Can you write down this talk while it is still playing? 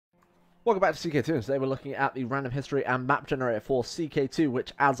Welcome back to CK2, and today we're looking at the random history and map generator for CK2,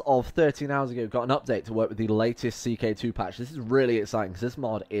 which as of 13 hours ago got an update to work with the latest CK2 patch. This is really exciting because this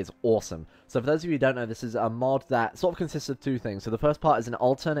mod is awesome. So for those of you who don't know, this is a mod that sort of consists of two things. So the first part is an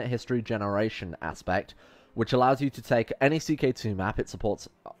alternate history generation aspect, which allows you to take any CK2 map. It supports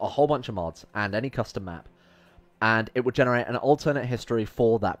a whole bunch of mods and any custom map, and it would generate an alternate history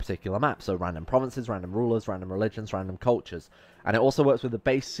for that particular map. So random provinces, random rulers, random religions, random cultures. And it also works with the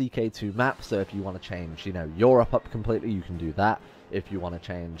base CK2 map, so if you want to change, Europe up completely, you can do that. If you want to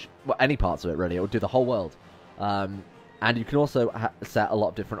change, well, any parts of it, really, it would do the whole world. And you can also set a lot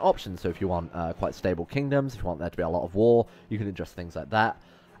of different options, so if you want quite stable kingdoms, if you want there to be a lot of war, you can adjust things like that.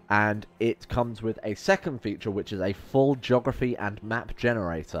 And it comes with a second feature, which is a full geography and map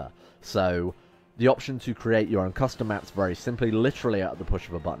generator. So the option to create your own custom maps very simply, literally at the push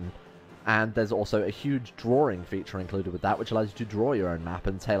of a button. And there's also a huge drawing feature included with that, which allows you to draw your own map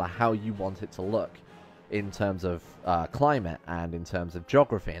and tailor how you want it to look in terms of climate and in terms of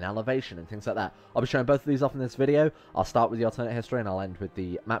geography and elevation and things like that. I'll be showing both of these off in this video. I'll start with the alternate history and I'll end with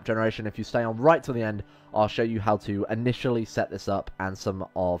the map generation. If you stay on right till the end, I'll show you how to initially set this up and some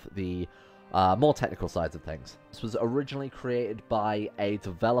of the more technical sides of things. This was originally created by a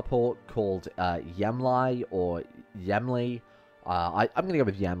developer called yemmlie or yemmlie. I'm going to go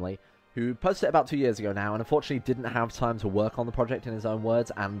with yemmlie, who posted it about 2 years ago now, and unfortunately didn't have time to work on the project in his own words,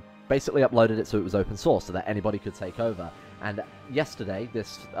 and basically uploaded it so it was open source, so that anybody could take over. And yesterday,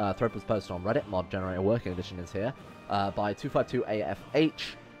 this thread was posted on Reddit, Mod Generator Working Edition is here, by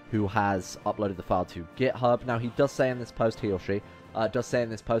 252AFH, who has uploaded the file to GitHub. Now, he does say in this post, he or she, does say in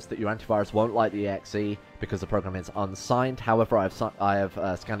this post that your antivirus won't like the exe because the program is unsigned. However, I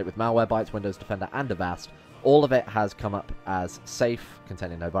have scanned it with Malwarebytes, Windows Defender, and Avast. All of it has come up as safe,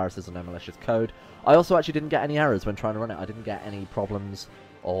 containing no viruses or no malicious code. I also actually didn't get any errors when trying to run it. I didn't get any problems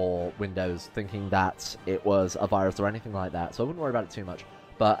or Windows thinking that it was a virus or anything like that, so I wouldn't worry about it too much.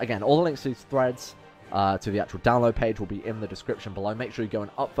 But again, all the links to these threads, to the actual download page, will be in the description below. Make sure you go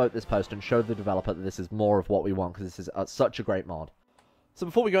and upvote this post and show the developer that this is more of what we want, because this is such a great mod. So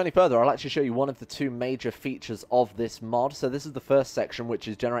before we go any further, I'll actually show you one of the two major features of this mod. So this is the first section, which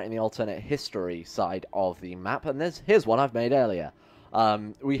is generating the alternate history side of the map. And here's one I've made earlier.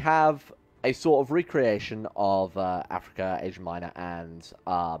 We have a sort of recreation of Africa, Asia Minor,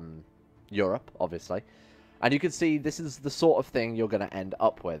 and Europe, obviously. And you can see this is the sort of thing you're going to end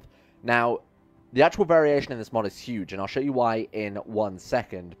up with. Now, the actual variation in this mod is huge, and I'll show you why in 1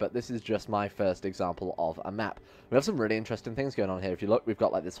 second, but this is just my first example of a map. We have some really interesting things going on here. If you look, we've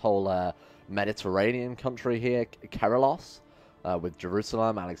got like this whole Mediterranean country here, Kerelos, with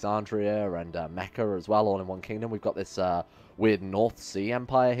Jerusalem, Alexandria, and Mecca as well, all in one kingdom. We've got this weird North Sea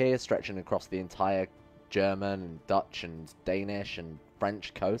empire here, stretching across the entire German, and Dutch, and Danish, and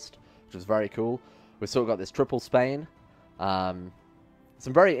French coast, which is very cool. We've still got this triple Spain.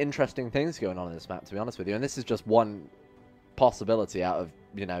 Some very interesting things going on in this map, to be honest with you. And this is just one possibility out of,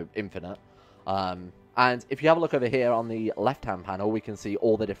 infinite. And if you have a look over here on the left-hand panel, we can see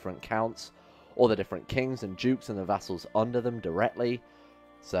all the different counts, all the different kings and dukes and the vassals under them directly.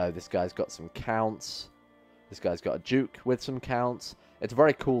 So this guy's got some counts. This guy's got a duke with some counts. It's a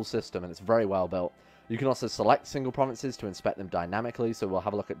very cool system, and it's very well built. You can also select single provinces to inspect them dynamically. So we'll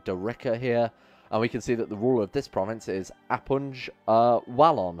have a look at Dorica here. And we can see that the ruler of this province is Apunj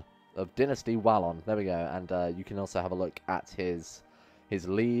Wallon, of Dynasty Wallon. There we go. And you can also have a look at his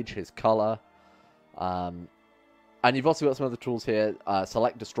liege, his colour. And you've also got some other tools here.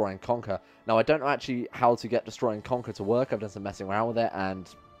 Select, Destroy, and Conquer. Now, I don't know actually how to get Destroy and Conquer to work. I've done some messing around with it,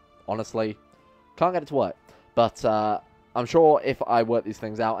 and honestly, can't get it to work. But I'm sure if I work these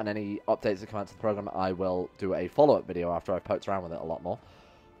things out and any updates that come out to the program, I will do a follow-up video after I've poked around with it a lot more.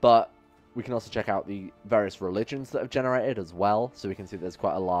 But we can also check out the various religions that have generated as well. So we can see there's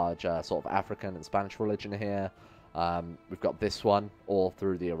quite a large sort of African and Spanish religion here. We've got this one all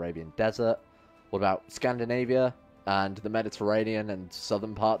through the Arabian Desert. What about Scandinavia and the Mediterranean and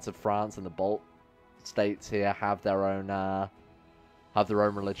southern parts of France and the Baltic states here have their own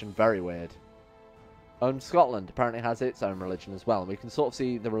religion. Very weird. And Scotland apparently has its own religion as well. And we can sort of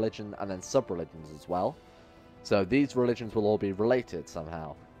see the religion and then sub-religions as well. So these religions will all be related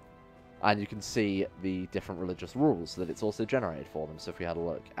somehow. And you can see the different religious rules that it's also generated for them. So if we had a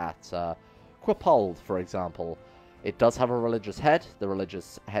look at Quipold, for example, it does have a religious head. The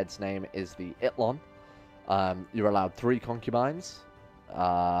religious head's name is the Itlon. You're allowed 3 concubines.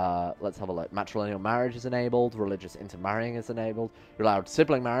 Let's have a look. Matrilineal marriage is enabled. Religious intermarrying is enabled. You're allowed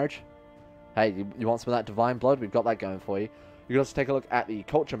sibling marriage. Hey, you want some of that divine blood? We've got that going for you. You can also take a look at the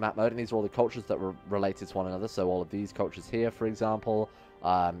culture map mode, and these are all the cultures that were related to one another. So all of these cultures here, for example,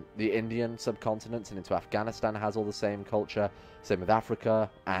 The Indian subcontinent and into Afghanistan has all the same culture. Same with Africa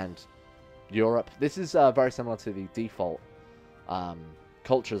and Europe. This is very similar to the default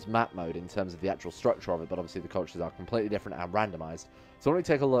cultures map mode in terms of the actual structure of it, but obviously the cultures are completely different and randomized. So when we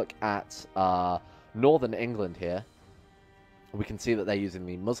take a look at northern England here, we can see that they're using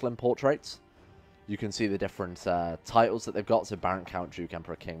the Muslim portraits. You can see the different titles that they've got. So Baron, Count, Duke,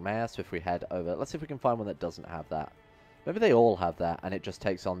 Emperor, King, Mayor. So if we head over, let's see if we can find one that doesn't have that. Maybe they all have that, and it just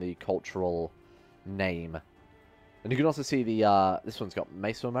takes on the cultural name. And you can also see the, this one's got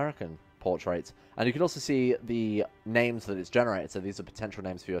Mesoamerican portraits. And you can also see the names that it's generated. So these are potential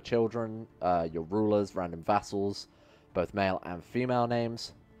names for your children, your rulers, random vassals, both male and female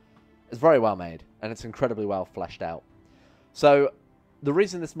names. It's very well made, and it's incredibly well fleshed out. So the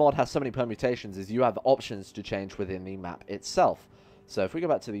reason this mod has so many permutations is you have options to change within the map itself. So if we go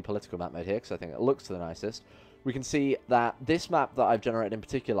back to the political map mode here, because I think it looks the nicest, we can see that this map that I've generated in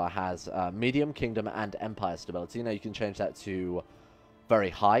particular has medium, kingdom, and empire stability. Now you can change that to very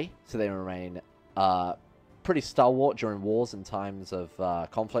high, so they remain pretty stalwart during wars and times of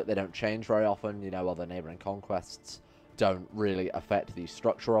conflict. They don't change very often, you know, other neighboring conquests don't really affect the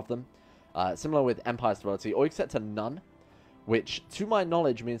structure of them. Similar with empire stability, or you can set to none, which, to my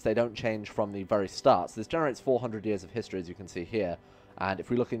knowledge, means they don't change from the very start. So this generates 400 years of history, as you can see here. And if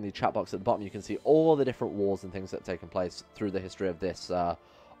we look in the chat box at the bottom, you can see all the different wars and things that have taken place through the history of this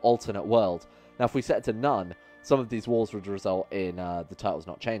alternate world. Now, if we set it to none, some of these wars would result in the titles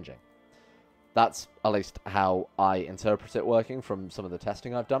not changing. That's at least how I interpret it working from some of the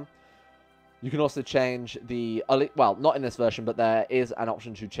testing I've done. You can also change the, well, not in this version, but there is an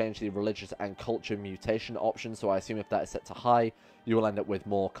option to change the religious and culture mutation option. So I assume if that is set to high, you will end up with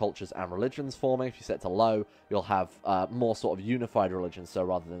more cultures and religions forming. If you set to low, you'll have more sort of unified religions. So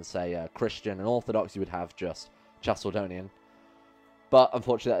rather than, say, Christian and Orthodox, you would have just Chalcedonian. But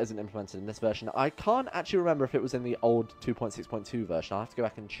unfortunately, that isn't implemented in this version. I can't actually remember if it was in the old 2.6.2 version. I'll have to go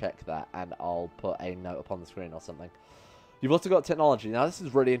back and check that, and I'll put a note up on the screen or something. You've also got technology. Now, this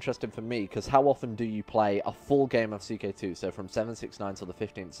is really interesting for me, because how often do you play a full game of CK2? So from 769 till the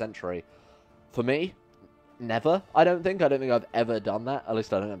 15th century. For me, never, I don't think. I don't think I've ever done that. At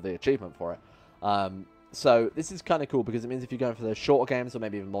least I don't have the achievement for it. So this is kind of cool, because it means if you're going for those shorter games, or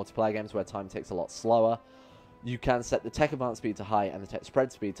maybe even multiplayer games where time takes a lot slower, you can set the tech advance speed to high and the tech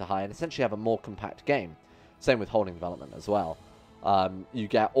spread speed to high, and essentially have a more compact game. Same with holding development as well. You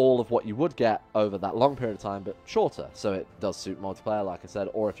get all of what you would get over that long period of time, but shorter. So it does suit multiplayer, like I said,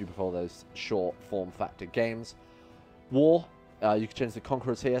 or if you prefer those short form factor games. War, you can change the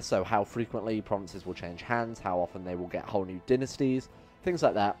conquerors here, so how frequently provinces will change hands, how often they will get whole new dynasties, things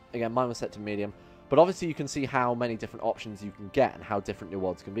like that. Again, mine was set to medium, but obviously you can see how many different options you can get and how different your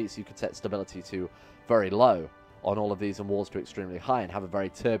worlds can be. So you could set stability to very low on all of these and wars to extremely high and have a very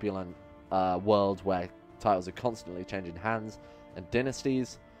turbulent world where titles are constantly changing hands and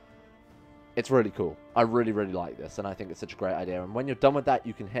dynasties. It's really cool. I really, really like this, and I think it's such a great idea. And when you're done with that,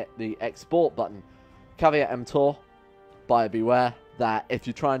 you can hit the export button. Caveat emptor, buyer beware, that if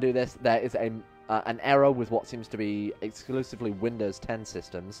you try and do this, there is an error with what seems to be exclusively Windows 10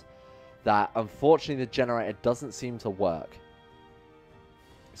 systems, that unfortunately the generator doesn't seem to work.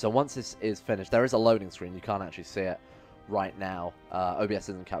 So once this is finished, there is a loading screen. You can't actually see it right now. OBS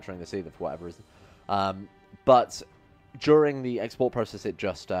isn't capturing this either for whatever reason. But during the export process, it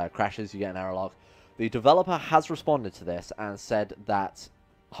just crashes. You get an error log. The developer has responded to this and said that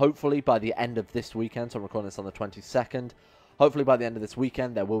hopefully by the end of this weekend, so I'm recording this on the 22nd, hopefully by the end of this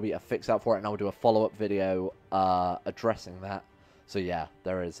weekend there will be a fix out for it, and I'll do a follow-up video addressing that. So yeah,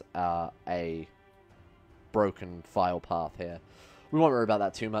 there is a broken file path here. We won't worry about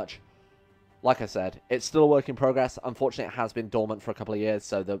that too much. Like I said, it's still a work in progress. Unfortunately, it has been dormant for a couple of years,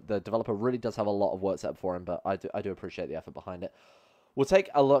 so the developer really does have a lot of work set up for him, but I do appreciate the effort behind it. We'll take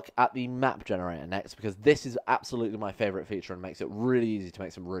a look at the map generator next, because this is absolutely my favorite feature and makes it really easy to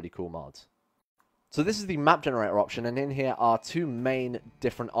make some really cool mods. So this is the map generator option, and in here are two main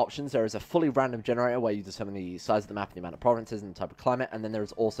different options. There is a fully random generator where you determine the size of the map and the amount of provinces and the type of climate, and then there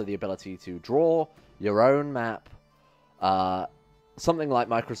is also the ability to draw your own map, something like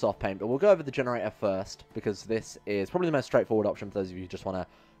Microsoft Paint. But we'll go over the generator first, because this is probably the most straightforward option for those of you who just want to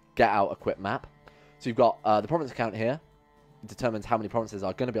get out a quick map. So you've got the province count here. It determines how many provinces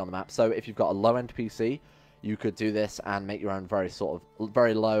are going to be on the map. So if you've got a low-end PC, you could do this and make your own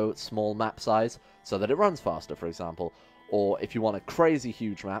very low, small map size so that it runs faster, for example. Or if you want a crazy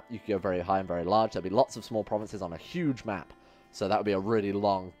huge map, you could go very high and very large. There'll be lots of small provinces on a huge map. So that would be a really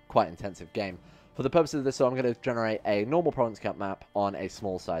long, quite intensive game. For the purposes of this, so I'm going to generate a normal province count map on a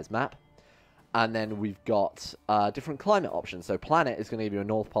small size map. And then we've got different climate options. So planet is going to give you a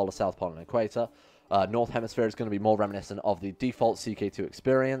North Pole, a South Pole, and an equator. North Hemisphere is going to be more reminiscent of the default CK2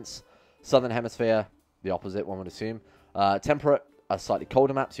 experience. Southern Hemisphere, the opposite, one would assume. Temperate, a slightly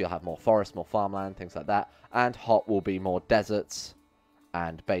colder map, so you'll have more forest, more farmland, things like that. And hot will be more deserts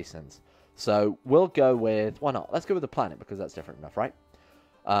and basins. So we'll go with, why not? Let's go with the planet, because that's different enough, right?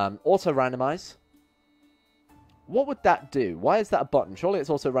 Auto randomize. What would that do? Why is that a button? Surely it's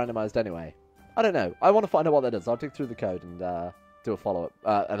also randomized anyway. I don't know. I want to find out what that is. I'll dig through the code and do a follow-up.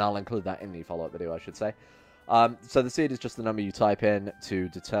 And I'll include that in the follow-up video, I should say. So the seed is just the number you type in to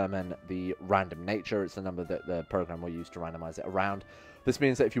determine the random nature. It's the number that the program will use to randomize it around. This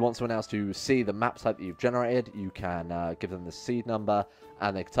means that if you want someone else to see the map type that you've generated, you can give them the seed number,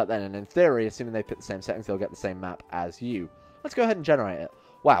 and they can type that in. And in theory, assuming they pick the same settings, they'll get the same map as you. Let's go ahead and generate it.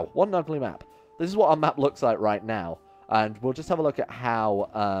 Wow, what an ugly map. This is what our map looks like right now. And we'll just have a look at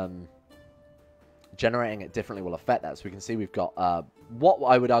how generating it differently will affect that. So we can see we've got what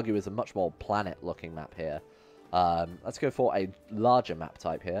I would argue is a much more planet-looking map here. Let's go for a larger map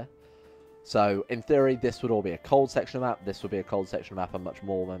type here. So, in theory, this would all be a cold section of map. This would be a cold section of map and much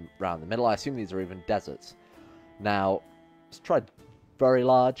more around the middle. I assume these are even deserts. Now, let's try very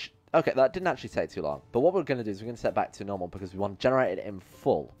large. Okay, that didn't actually take too long. But what we're going to do is we're going to set back to normal because we want to generate it in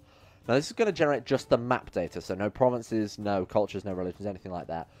full. Now, this is going to generate just the map data. So, no provinces, no cultures, no religions, anything like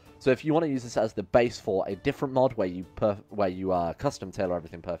that. So, if you want to use this as the base for a different mod where you custom tailor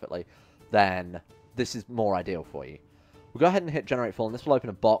everything perfectly, then this is more ideal for you. We'll go ahead and hit generate full, and this will open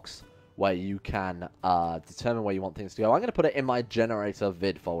a box where you can determine where you want things to go. I'm going to put it in my generator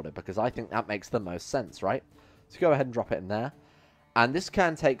vid folder because I think that makes the most sense, right? So go ahead and drop it in there. And this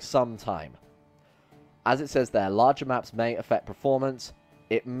can take some time. As it says there, larger maps may affect performance.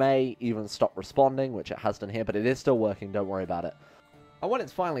 It may even stop responding, which it has done here, but it is still working. Don't worry about it. And when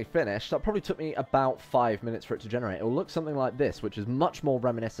it's finally finished, that probably took me about 5 minutes for it to generate. It will look something like this, which is much more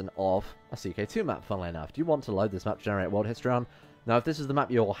reminiscent of a CK2 map, funnily enough. Do you want to load this map to generate world history on? Now, if this is the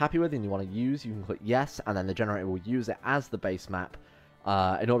map you're happy with and you want to use, you can click yes, and then the generator will use it as the base map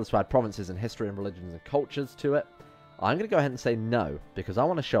in order to add provinces and history and religions and cultures to it. I'm going to go ahead and say no, because I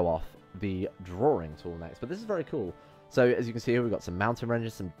want to show off the drawing tool next, but this is very cool. So, as you can see here, we've got some mountain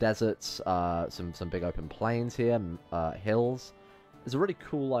ranges, some deserts, some big open plains here, hills. It's a really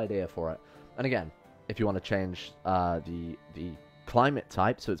cool idea for it. And again, if you want to change the climate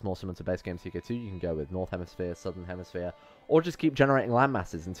type, so it's more similar to base game CK2, you can go with North Hemisphere, Southern Hemisphere, or just keep generating land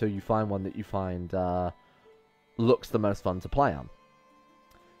masses until you find one that you find looks the most fun to play on.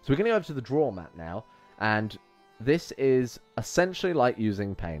 So we're going to go over to the draw map now, and this is essentially like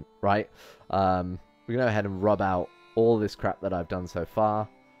using paint, right? We're going to go ahead and rub out all this crap that I've done so far,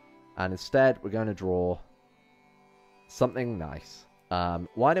 and instead we're going to draw something nice.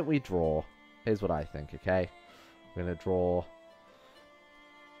 Why don't we draw, here's what I think, okay? We're going to draw,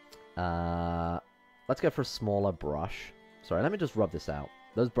 let's go for a smaller brush. Sorry, let me just rub this out.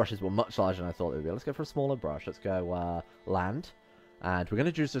 Those brushes were much larger than I thought they would be. Let's go for a smaller brush. Let's go land. And we're going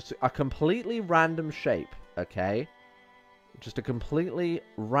to choose just a completely random shape, okay? Just a completely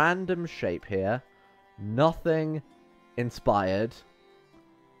random shape here. Nothing inspired.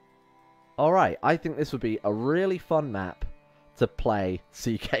 Alright, I think this would be a really fun map to play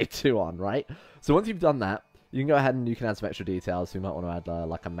CK2 on, right? So once you've done that, you can go ahead and you can add some extra details. So you might want to add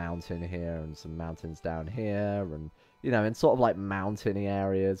like a mountain here and some mountains down here, and you know, in sort of like mountainy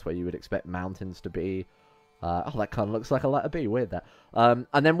areas where you would expect mountains to be. Oh, that kind of looks like a letter B. Weird that.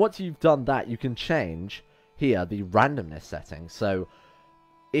 And then once you've done that, you can change here the randomness setting. So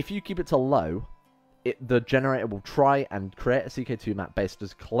if you keep it to low, the generator will try and create a CK2 map based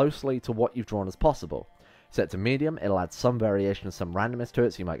as closely to what you've drawn as possible. Set to medium, it'll add some variation and some randomness to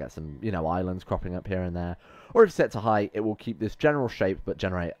it, so you might get some, you know, islands cropping up here and there. Or if set to high, it will keep this general shape, but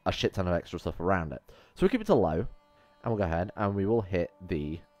generate a shit ton of extra stuff around it. So we'll keep it to low, and we'll go ahead, and we will hit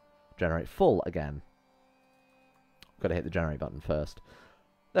the generate full again. Got to hit the generate button first.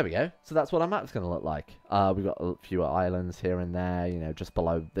 There we go. So that's what our map's going to look like. We've got a few islands here and there, you know, just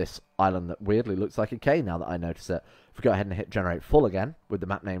below this island that weirdly looks like a K now that I notice it. If we go ahead and hit generate full again, with the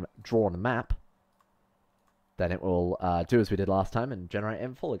map name drawn map, then it will do as we did last time and generate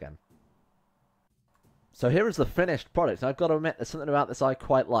in full again. So here is the finished product. And I've got to admit, there's something about this I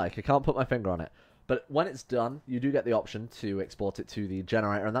quite like. I can't put my finger on it. But when it's done, you do get the option to export it to the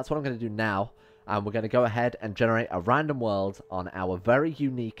generator. And that's what I'm going to do now. And we're going to go ahead and generate a random world on our very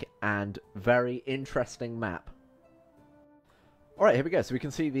unique and very interesting map. Alright, here we go. So we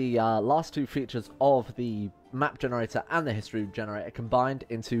can see the last two features of the map generator and the history generator combined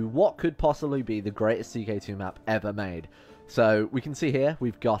into what could possibly be the greatest CK2 map ever made. So we can see here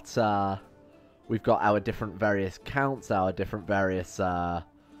we've got We've got our different various counts, our different various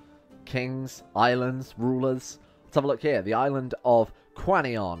kings, islands, rulers. Let's have a look here. The island of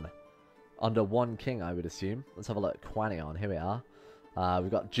Quanion. Under one king, I would assume. Let's have a look. Quanion, here we are.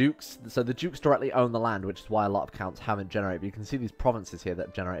 We've got dukes. So the dukes directly own the land, which is why a lot of counts haven't generated. But you can see these provinces here that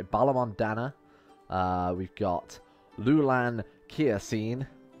have generated. Balamon Dana. We've got Lulan Kiasin.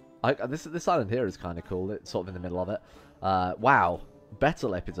 This island here is kind of cool. It's sort of in the middle of it. Wow.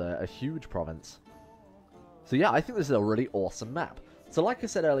 Betalip is a huge province. So yeah, I think this is a really awesome map. So like I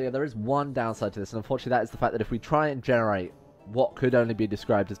said earlier, there is one downside to this, and unfortunately that is the fact that if we try and generate what could only be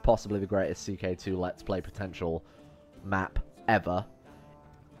described as possibly the greatest CK2 Let's Play potential map ever,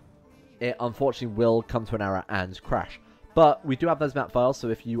 it unfortunately will come to an error and crash. But we do have those map files, so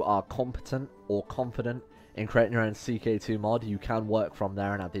if you are competent or confident in creating your own CK2 mod, you can work from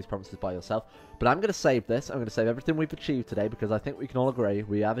there and add these provinces by yourself. But I'm going to save this. I'm going to save everything we've achieved today, because I think we can all agree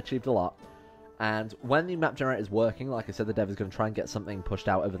we have achieved a lot. And when the map generator is working, like I said, the dev is going to try and get something pushed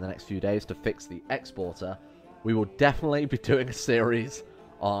out over the next few days to fix the exporter. We will definitely be doing a series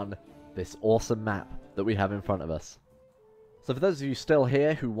on this awesome map that we have in front of us. So for those of you still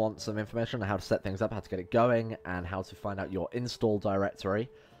here who want some information on how to set things up, how to get it going, and how to find out your install directory,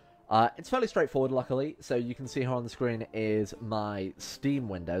 it's fairly straightforward, luckily. So you can see here on the screen is my Steam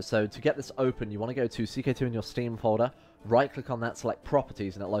window. So to get this open, you want to go to CK2 in your Steam folder, right-click on that, select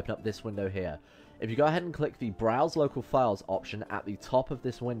Properties, and it'll open up this window here. If you go ahead and click the Browse Local Files option at the top of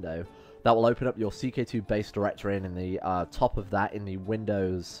this window, that will open up your CK2 base directory, and in the top of that, in the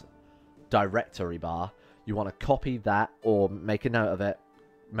Windows directory bar, you want to copy that or make a note of it,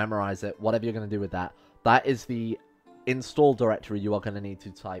 memorize it, whatever you're going to do with that. That is the install directory you are going to need to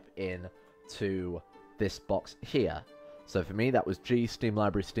type in to this box here. So for me, that was G, Steam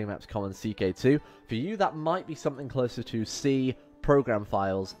Library, Steam Apps Common, CK2. For you, that might be something closer to C, Program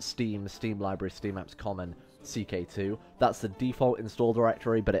Files, Steam, Steam Library, Steam Apps Common, CK2. That's the default install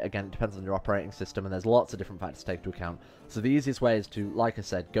directory, but it again depends on your operating system, and there's lots of different factors to take into account. So the easiest way is to, like I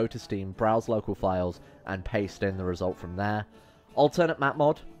said, go to Steam, browse local files, and paste in the result from there. Alternate map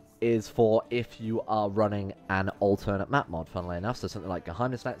mod is for if you are running an alternate map mod, funnily enough. So something like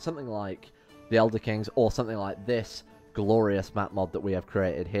Geheimnisnacht, something like the Elder Kings, or something like this glorious map mod that we have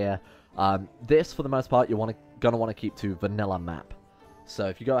created here. This, for the most part, you're gonna want to keep to vanilla map. So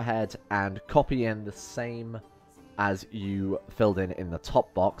if you go ahead and copy in the same as you filled in the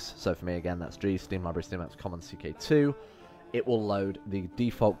top box, so for me again that's G, Steam Library, Steam Apps Common, CK2, it will load the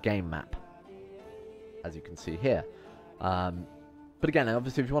default game map, as you can see here. But again,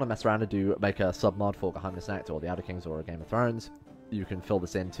 obviously if you want to mess around and make a sub-mod for Geheimnisnacht or the Elder Kings or a Game of Thrones, you can fill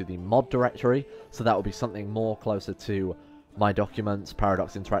this into the mod directory, so that will be something more closer to My Documents,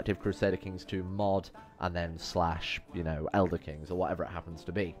 Paradox Interactive, Crusader Kings 2 mod, and then slash, you know, Elder Kings, or whatever it happens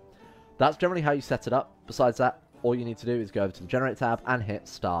to be. That's generally how you set it up. Besides that, all you need to do is go over to the Generate tab and hit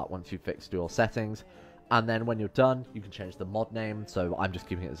Start once you've fixed your settings. And then when you're done, you can change the mod name, so I'm just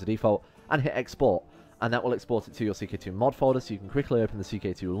keeping it as a default, and hit Export. And that will export it to your CK2 mod folder, so you can quickly open the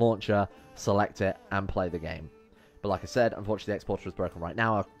CK2 launcher, select it, and play the game. But like I said, unfortunately the exporter is broken right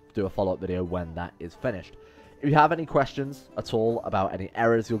now. I'll do a follow-up video when that is finished. If you have any questions at all about any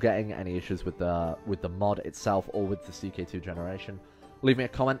errors you're getting, any issues with the mod itself or with the CK2 generation, leave me a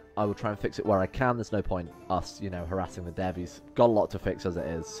comment. I will try and fix it where I can. There's no point us, you know, harassing the dev. He's got a lot to fix as it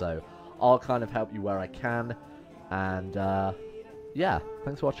is, so I'll kind of help you where I can. And yeah,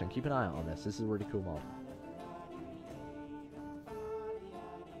 thanks for watching. Keep an eye out on this. This is a really cool mod.